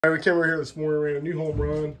We came over here this morning, ran a new home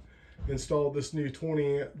run, installed this new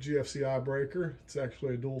 20 amp GFCI breaker. It's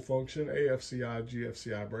actually a dual function AFCI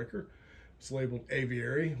GFCI breaker. It's labeled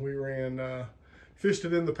Aviary. We ran, fished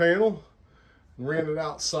it in the panel, and ran it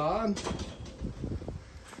outside.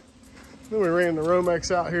 Then we ran the Romex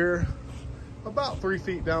out here about 3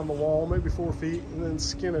 feet down the wall, maybe 4 feet, and then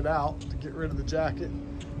skin it out to get rid of the jacket.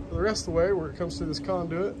 For the rest of the way, where it comes through this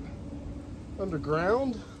conduit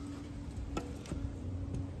underground,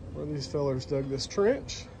 where these fellers dug this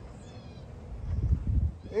trench,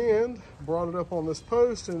 and brought it up on this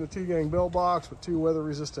post in a 2-gang bell box with 2 weather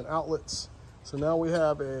resistant outlets. So now we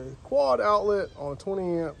have a quad outlet on a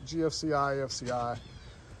 20 amp GFCI AFCI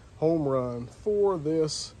home run for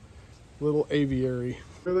this little aviary.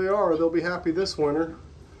 Here they are. They'll be happy this winter,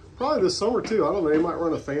 probably this summer too. I don't know, they might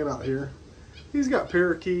run a fan out here. He's got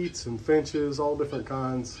parakeets and finches, all different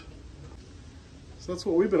kinds. So that's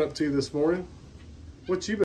what we've been up to this morning. What you been